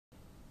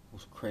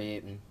was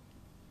creating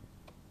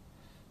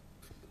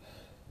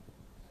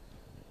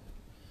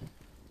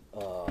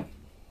uh,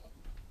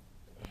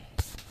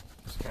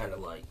 it's kind of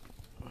like,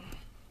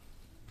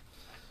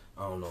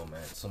 I don't know,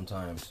 man.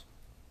 Sometimes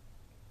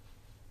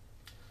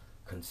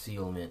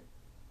concealment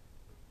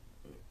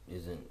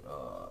isn't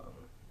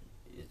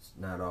it's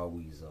not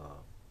always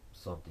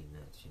something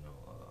that's,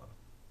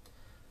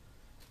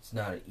 it's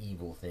not an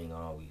evil thing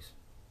always,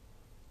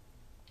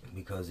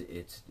 because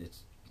it's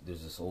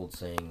there's this old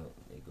saying.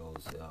 It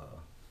goes,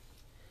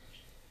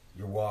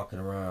 you're walking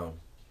around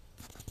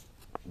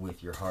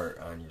with your heart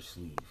on your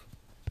sleeve.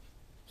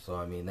 So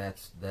I mean,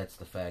 that's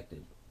the fact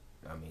that,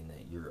 I mean,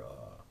 that you're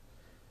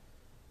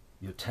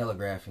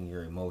telegraphing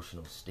your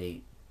emotional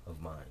state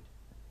of mind,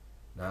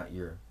 not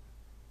your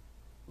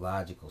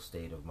logical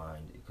state of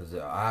mind, because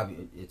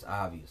it's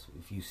obvious.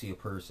 If you see a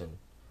person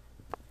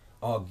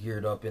all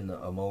geared up in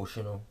the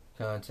emotional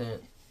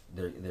content,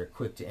 they're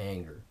quick to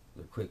anger,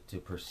 they're quick to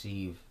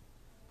perceive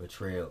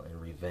betrayal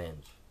and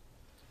revenge,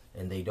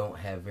 and they don't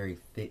have very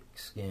thick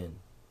skin.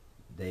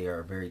 They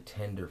are very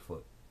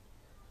tenderfoot.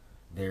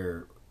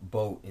 Their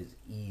boat is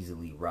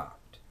easily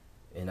rocked.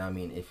 And I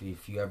mean,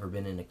 if you ever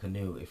been in a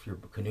canoe, if your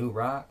canoe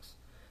rocks,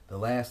 the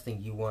last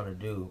thing you want to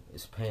do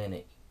is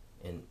panic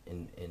and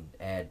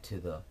add to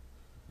the,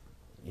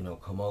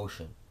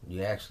 commotion.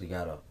 You actually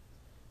gotta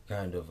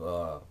kind of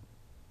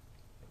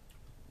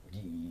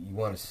you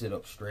want to sit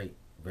up straight,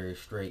 very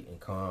straight and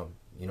calm,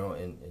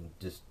 and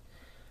just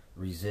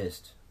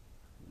resist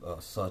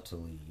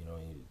subtly.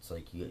 It's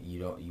like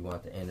you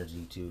want the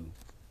energy to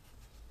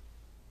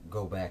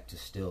go back to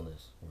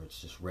stillness, where it's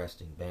just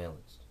resting,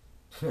 balanced.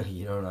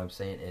 You know what I'm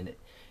saying? And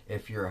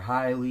if you're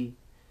highly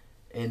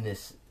in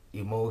this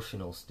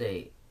emotional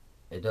state,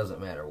 it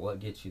doesn't matter what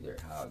gets you there,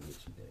 how it gets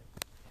you there.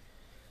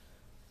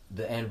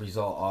 The end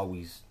result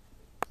always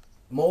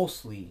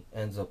mostly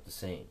ends up the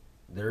same.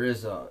 There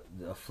is a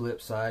flip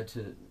side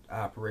to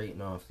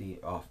operating off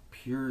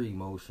pure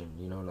emotion,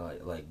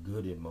 like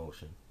good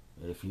emotion.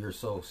 If you're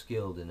so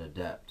skilled and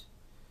adept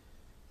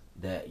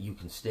that you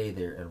can stay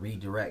there and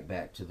redirect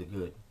back to the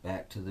good.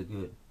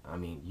 I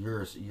mean,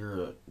 you're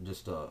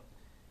just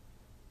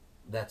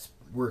that's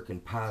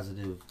working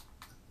positive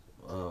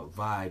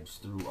vibes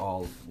through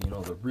all.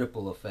 The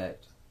ripple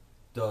effect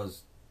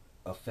does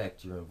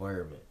affect your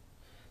environment,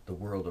 the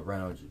world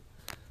around you.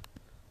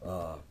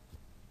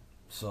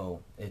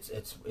 So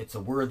it's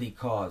a worthy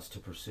cause to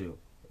pursue,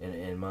 and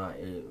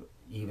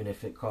even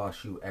if it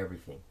costs you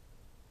everything,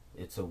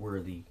 it's a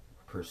worthy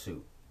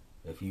pursuit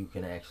if you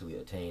can actually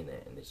attain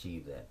that and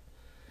achieve that.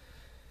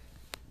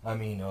 I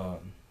mean,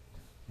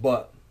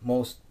 but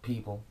most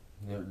people,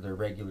 they're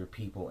regular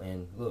people,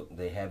 and look,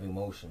 they have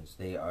emotions.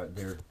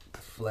 Their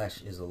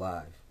flesh is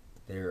alive.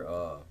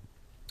 And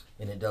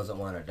it doesn't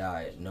want to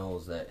die. It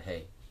knows that,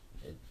 hey,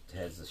 it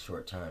has a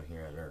short time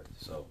here on Earth,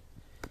 so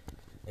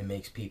it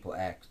makes people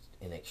act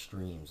in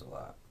extremes a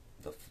lot.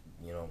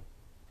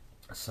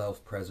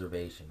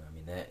 Self-preservation. I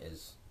mean, that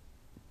is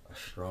a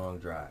strong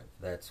drive.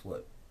 That's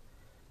what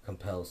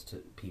compels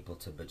people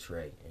to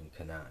betray and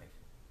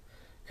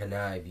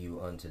connive you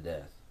unto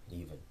death,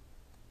 even.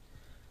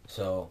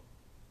 So,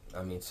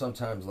 I mean,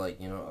 sometimes,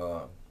 you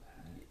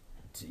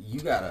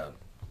gotta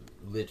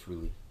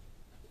literally,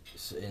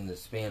 in the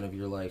span of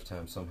your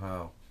lifetime,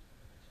 somehow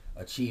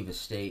achieve a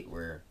state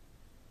where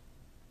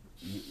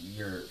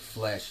your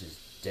flesh is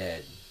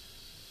dead,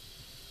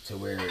 to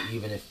where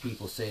even if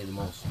people say the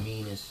most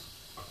meanest,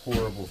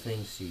 horrible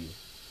things to you,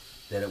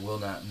 that it will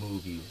not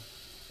move you,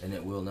 and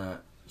it will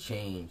not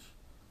change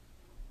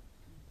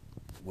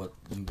what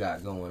you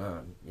got going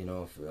on.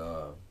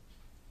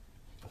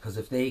 Because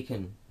if they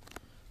can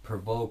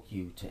provoke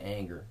you to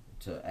anger,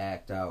 to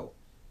act out,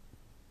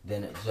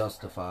 then it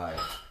justifies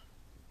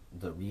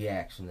the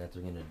reaction that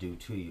they're going to do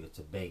to you. It's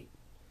a bait.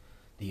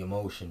 The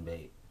emotion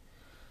bait,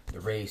 the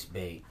race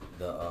bait,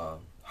 the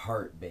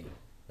heart bait.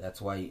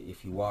 That's why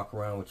if you walk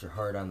around with your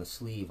heart on the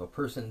sleeve,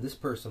 this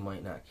person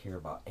might not care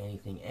about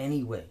anything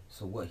anyway.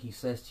 So what he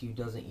says to you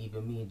doesn't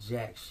even mean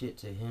jack shit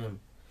to him.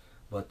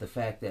 But the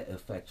fact that it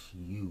affects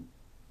you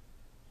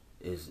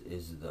is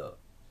the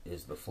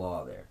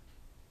flaw there.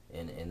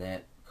 And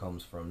that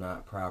comes from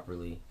not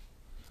properly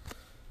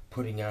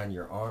putting on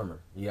your armor.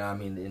 Yeah, I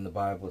mean, in the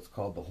Bible it's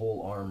called the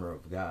whole armor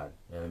of God.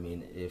 And I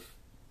mean, if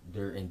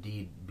there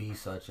indeed be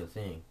such a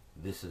thing,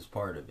 this is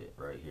part of it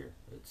right here.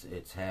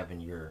 It's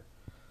having your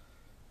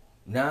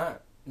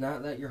not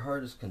that your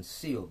heart is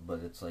concealed,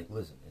 but it's like,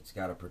 listen, it's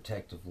got a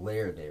protective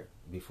layer there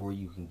before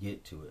you can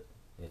get to it.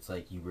 It's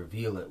like you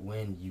reveal it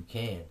when you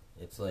can.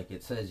 It's like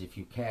it says, if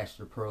you cast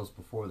your pearls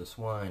before the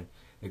swine,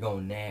 they're going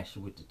to gnash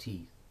you with the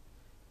teeth.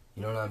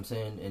 You know what I'm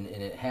saying? And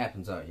it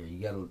happens out here. You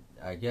gotta,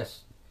 I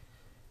guess,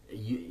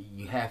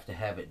 you have to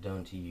have it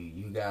done to you.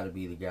 You gotta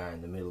be the guy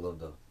in the middle of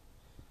the,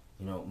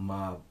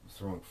 mob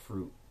throwing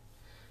fruit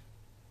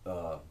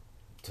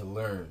to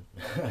learn.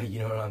 You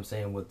know what I'm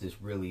saying? What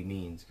this really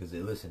means. Because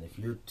listen, if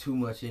you're too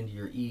much into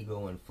your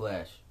ego and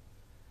flesh,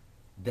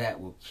 that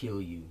will kill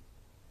you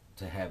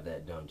to have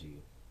that done to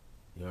you.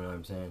 You know what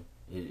I'm saying?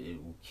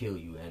 It will kill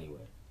you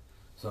anyway.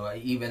 So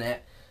even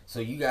at, so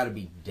you got to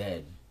be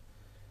dead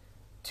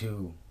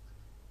to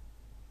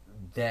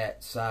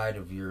that side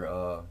of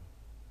your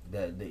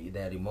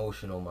that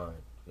emotional mind.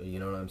 You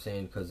know what I'm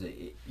saying? Because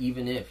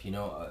even if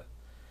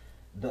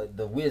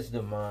the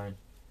wisdom mind,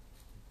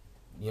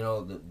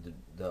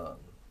 the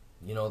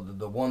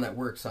one that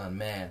works on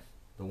math,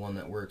 the one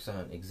that works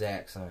on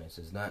exact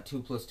sciences, not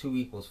 2 +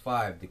 2 =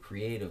 5, the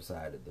creative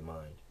side of the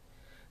mind,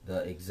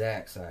 the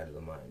exact side of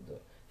the mind, the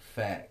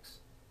facts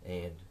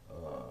and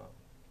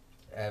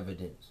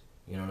evidence.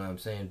 You know what I'm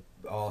saying?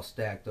 All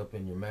stacked up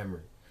in your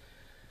memory.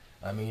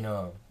 I mean,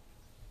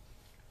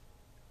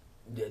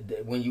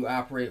 when you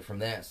operate from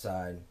that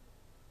side,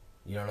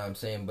 you know what I'm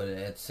saying. But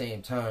at the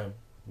same time,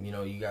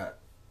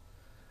 you've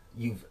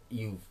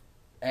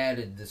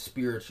added the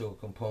spiritual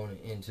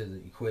component into the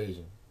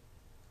equation.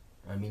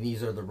 I mean,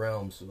 these are the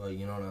realms.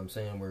 You know what I'm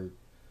saying? Where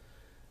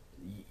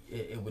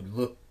it would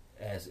look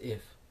as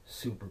if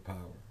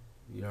superpower.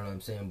 You know what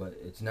I'm saying? But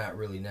it's not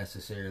really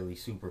necessarily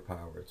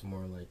superpower. It's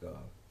more like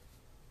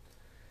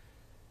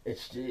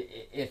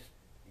if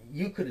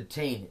you could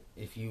attain it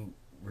if you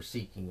were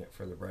seeking it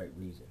for the right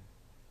reason.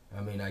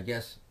 I mean, I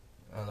guess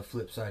on the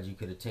flip side, you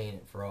could attain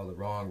it for all the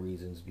wrong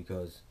reasons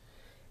because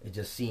it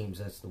just seems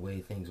that's the way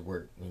things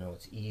work.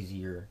 It's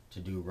easier to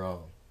do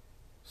wrong.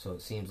 So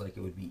it seems like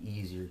it would be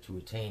easier to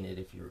attain it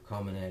if you were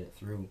coming at it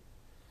through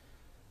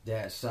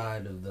that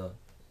side of the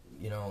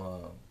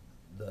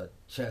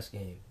chess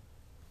game.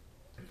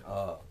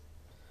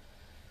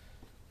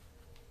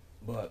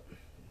 But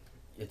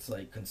it's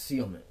like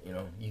concealment.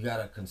 You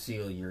gotta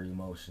conceal your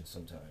emotions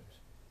sometimes.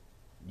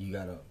 You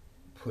gotta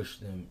push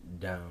them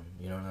down.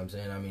 You know what I'm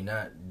saying? I mean,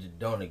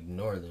 don't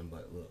ignore them,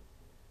 but look,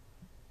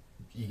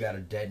 you gotta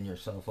deaden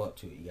yourself up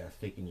to it. You gotta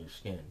thicken your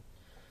skin.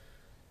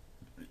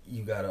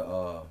 You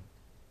gotta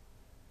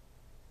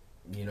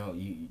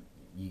you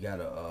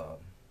gotta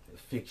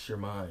fix your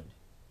mind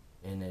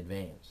in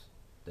advance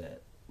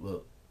that,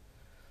 look,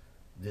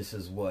 this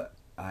is what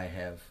I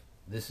have,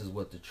 this is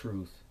what the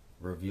truth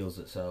reveals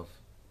itself,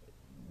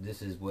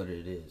 this is what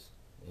it is,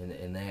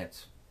 and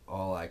that's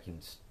all I can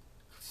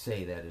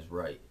say that is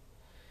right.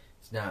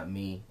 It's not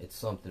me, it's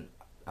something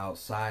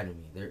outside of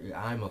me.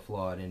 I'm a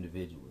flawed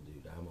individual,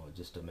 dude. I'm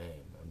just a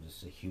man, I'm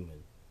just a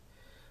human.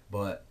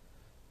 But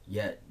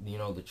yet,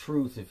 the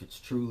truth, if it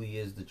truly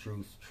is the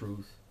truth,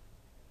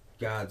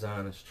 God's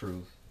honest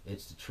truth,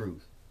 it's the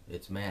truth.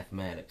 It's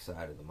mathematics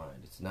side of the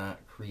mind. It's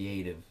not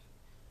creative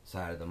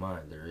side of the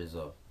mind. There is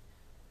a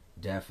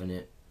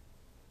definite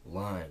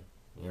line.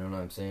 You know what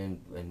I'm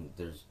saying? And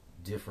there's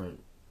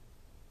different.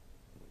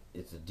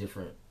 There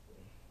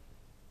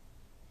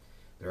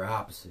are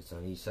opposites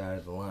on each side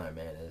of the line,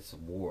 man. And it's a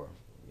war.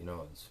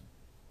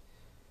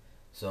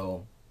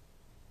 So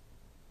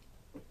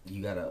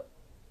you gotta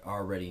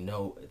already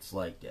know it's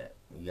like that.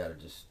 You gotta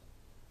just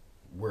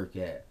work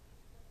at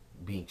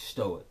being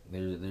stoic.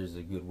 There's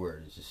a good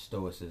word. It's just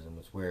stoicism.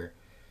 It's where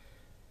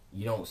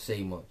you don't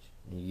say much,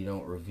 you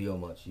don't reveal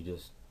much. You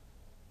just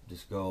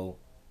go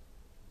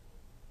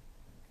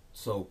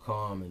so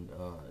calm, and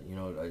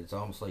it's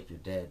almost like you're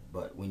dead.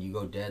 But when you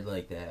go dead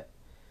like that,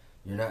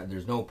 you're not.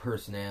 There's no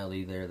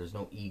personality there. There's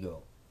no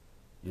ego.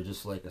 You're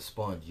just like a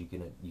sponge. You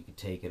can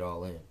take it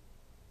all in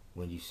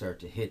when you start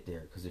to hit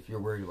there. Because if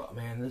you're worried about,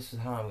 man, this is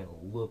how I'm gonna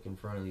look in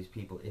front of these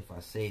people if I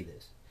say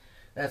this.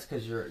 That's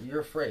because you're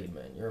afraid,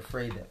 man. You're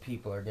afraid that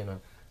people are gonna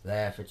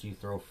laugh at you,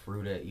 throw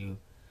fruit at you.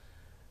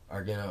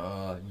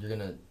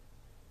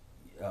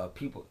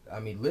 People. I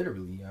mean,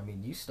 literally. I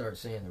mean, you start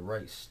saying the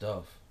right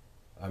stuff.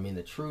 I mean,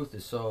 the truth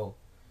is so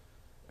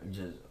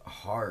just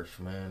harsh,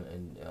 man.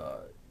 And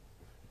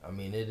I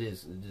mean,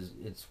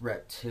 it's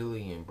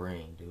reptilian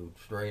brain, dude.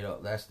 Straight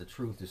up, that's the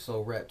truth. It's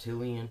so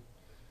reptilian.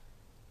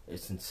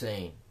 It's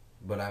insane.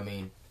 But I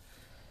mean,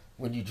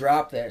 when you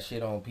drop that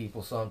shit on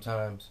people,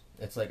 sometimes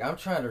it's like, I'm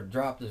trying to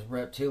drop this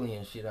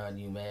reptilian shit on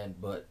you, man,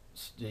 but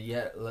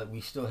yet we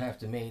still have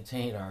to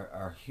maintain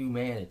our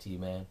humanity,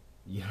 man.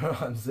 You know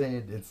what I'm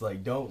saying? It's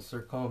like, don't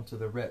succumb to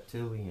the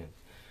reptilian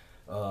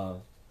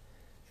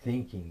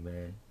thinking,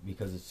 man,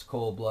 because it's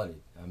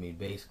cold-blooded. I mean,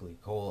 basically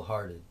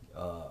cold-hearted,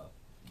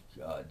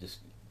 just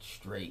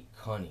straight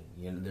cunning.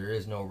 There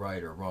is no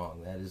right or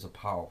wrong. That is a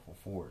powerful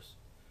force.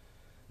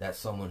 That's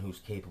someone who's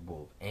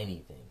capable of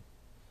anything.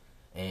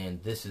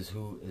 And this is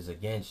who is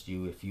against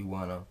you if you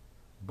want to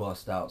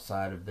bust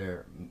outside of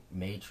their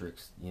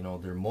matrix,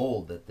 their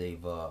mold that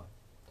they've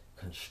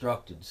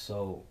constructed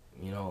so,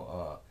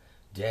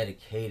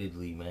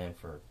 dedicatedly, man,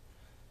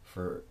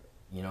 for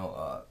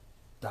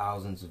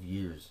thousands of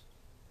years.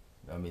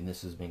 I mean,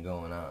 this has been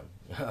going on.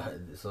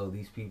 So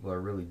these people are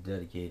really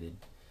dedicated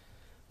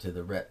to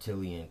the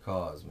reptilian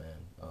cause,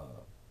 man.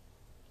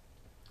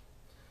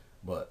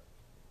 But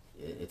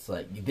it's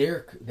like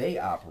they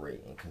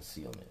operate in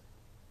concealment,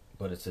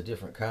 but it's a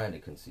different kind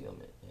of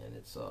concealment, and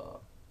it's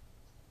all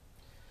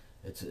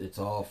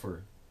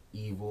for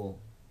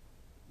evil,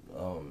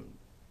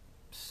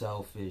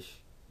 selfish,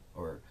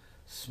 or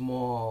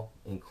small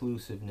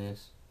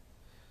inclusiveness.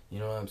 You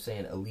know what I'm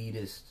saying?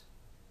 Elitist.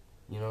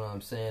 You know what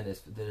I'm saying?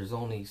 There's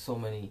only so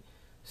many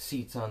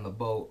seats on the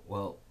boat.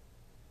 Well,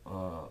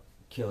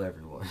 kill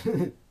everyone.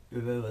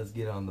 And then let's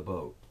get on the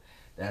boat.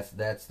 That's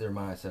their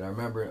mindset. I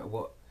remember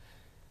what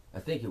I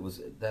think it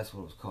was. That's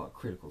what it was called,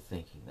 critical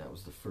thinking. That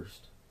was the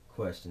first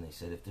question they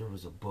said. If there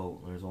was a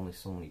boat and there's only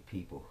so many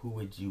people, who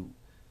would you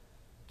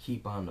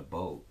keep on the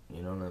boat?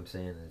 You know what I'm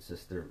saying? It's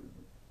just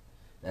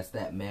that's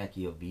that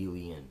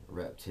Machiavellian,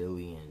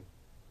 reptilian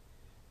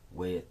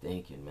way of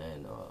thinking,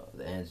 man.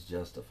 The ends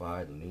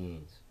justify the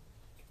means.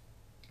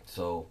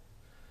 So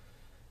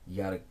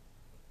you gotta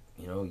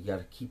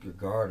keep your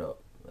guard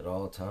up at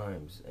all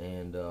times,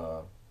 and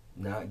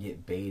not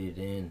get baited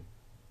in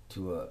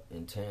to a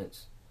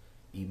intense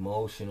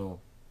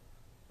emotional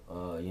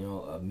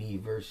a me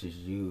versus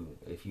you.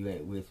 If you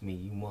ain't with me,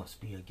 you must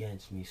be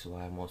against me, so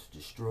I must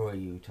destroy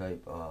you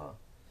type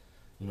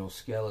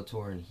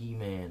Skeletor and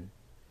He-Man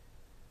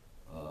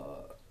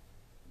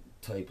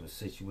type of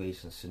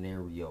situation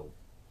scenario,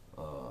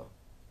 because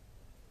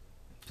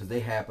they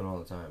happen all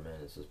the time, man.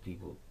 It's just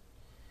people,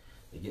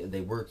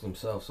 they work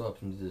themselves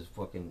up into this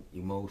fucking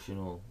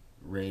emotional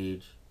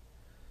rage,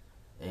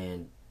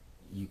 and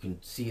you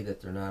can see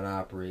that they're not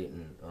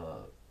operating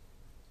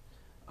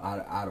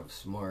out of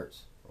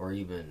smarts or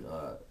even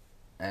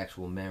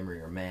actual memory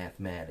or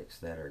mathematics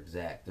that are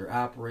exact. They're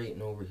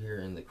operating over here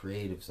in the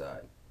creative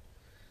side.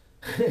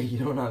 You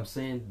know what I'm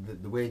saying?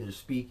 The way they're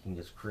speaking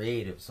is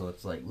creative, so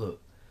it's like,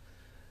 look,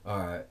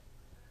 alright,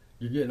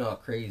 you're getting all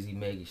crazy,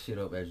 making shit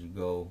up as you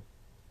go.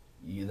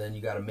 Then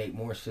you got to make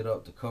more shit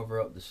up to cover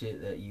up the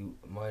shit that you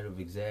might have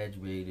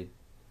exaggerated.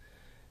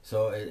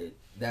 So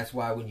that's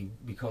why when you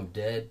become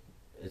dead,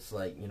 it's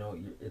like,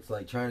 it's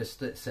like trying to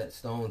set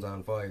stones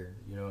on fire.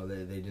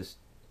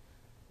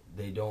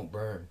 They don't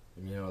burn.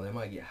 They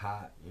might get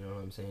hot. You know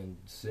what I'm saying?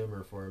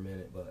 Simmer for a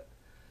minute, but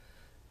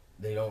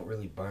they don't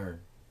really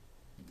burn.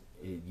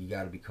 You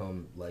got to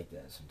become like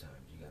that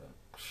sometimes. You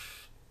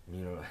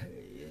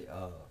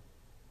gotta,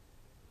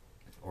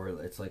 or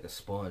it's like a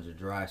sponge. A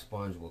dry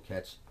sponge will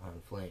catch on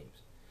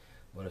flames,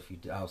 but if you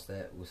douse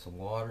that with some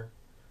water,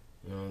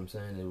 you know what I'm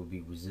saying, it will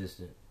be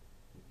resistant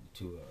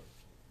to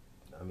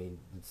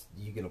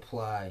you can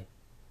apply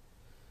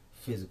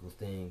physical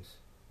things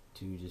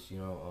to just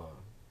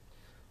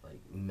like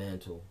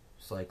mental,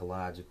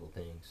 psychological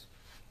things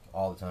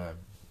all the time.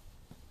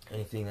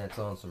 Anything that's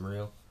on some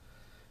real,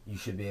 you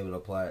should be able to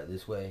apply it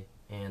this way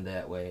and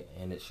that way,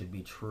 and it should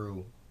be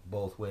true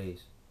both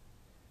ways,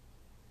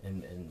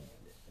 and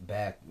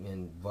back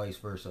and vice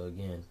versa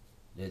again.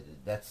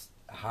 That's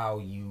how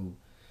you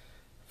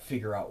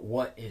figure out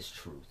what is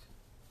truth.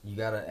 You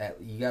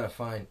gotta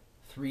find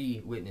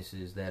 3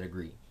 witnesses that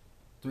agree,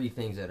 3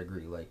 things that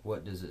agree. Like,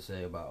 what does it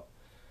say about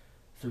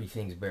 3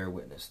 things bear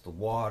witness? The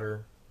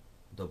water,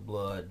 the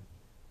blood,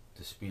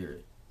 the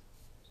spirit.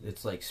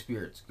 It's like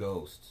spirits,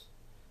 ghosts.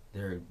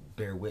 They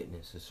bear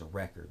witness. It's a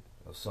record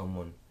of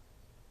someone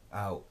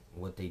out,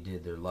 what they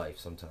did their life.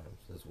 Sometimes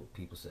that's what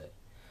people say.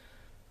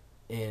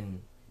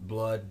 In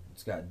blood,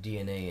 it's got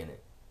DNA in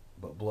it,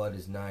 but blood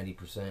is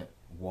 90%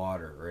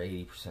 water or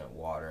 80%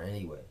 water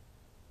anyway.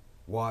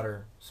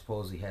 Water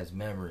supposedly has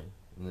memory.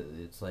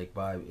 It's like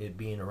by it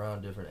being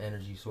around different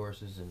energy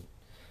sources and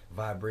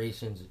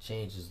vibrations, it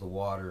changes the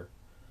water,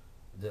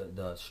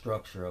 the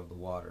structure of the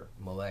water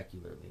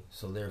molecularly.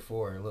 So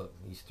therefore, look,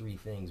 these 3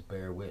 things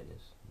bear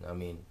witness.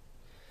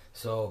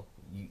 So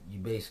you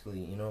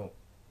basically,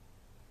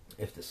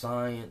 if the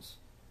science,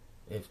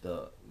 if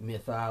the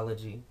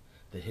mythology,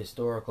 the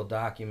historical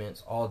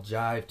documents all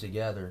jive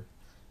together,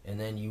 and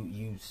then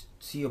you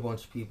see a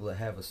bunch of people that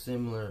have a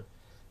similar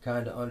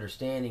kind of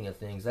understanding of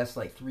things, that's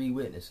like 3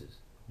 witnesses.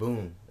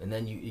 Boom. And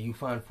then you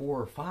find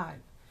 4 or 5.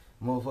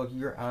 Motherfucker,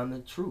 you're on the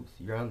truth.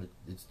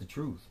 It's the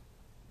truth.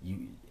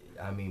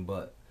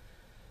 But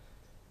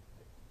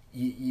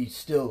you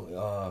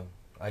still,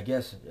 I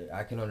guess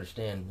I can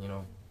understand,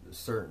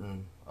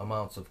 certain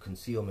amounts of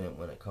concealment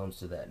when it comes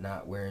to that,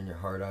 not wearing your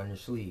heart on your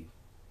sleeve.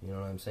 You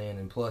know what I'm saying?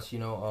 And plus, you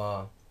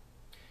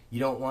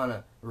don't want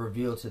to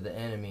reveal to the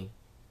enemy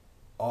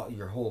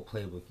your whole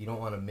playbook. You don't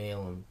want to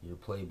mail them your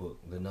playbook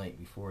the night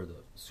before the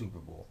Super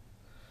Bowl.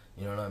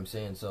 You know what I'm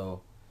saying?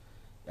 So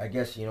I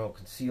guess,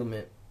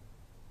 concealment,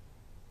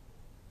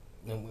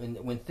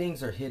 when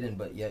things are hidden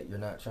but yet you're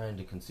not trying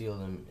to conceal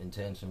them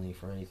intentionally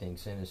for anything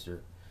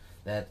sinister,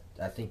 that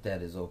I think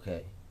that is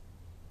okay.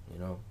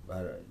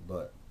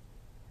 But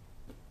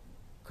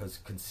because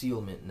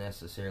concealment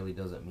necessarily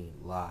doesn't mean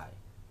lie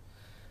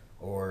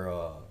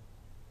or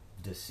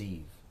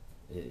deceive.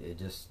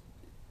 It's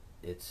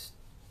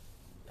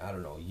I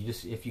don't know.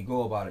 If you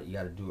go about it, you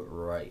got to do it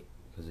right.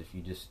 Because if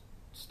you just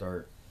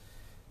start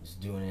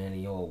doing it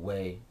any old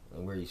way,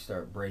 and where you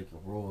start breaking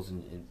rules,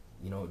 and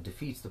it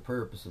defeats the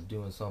purpose of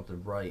doing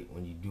something right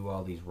when you do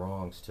all these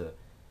wrongs to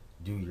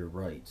do your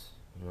rights.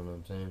 You know what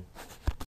I'm saying?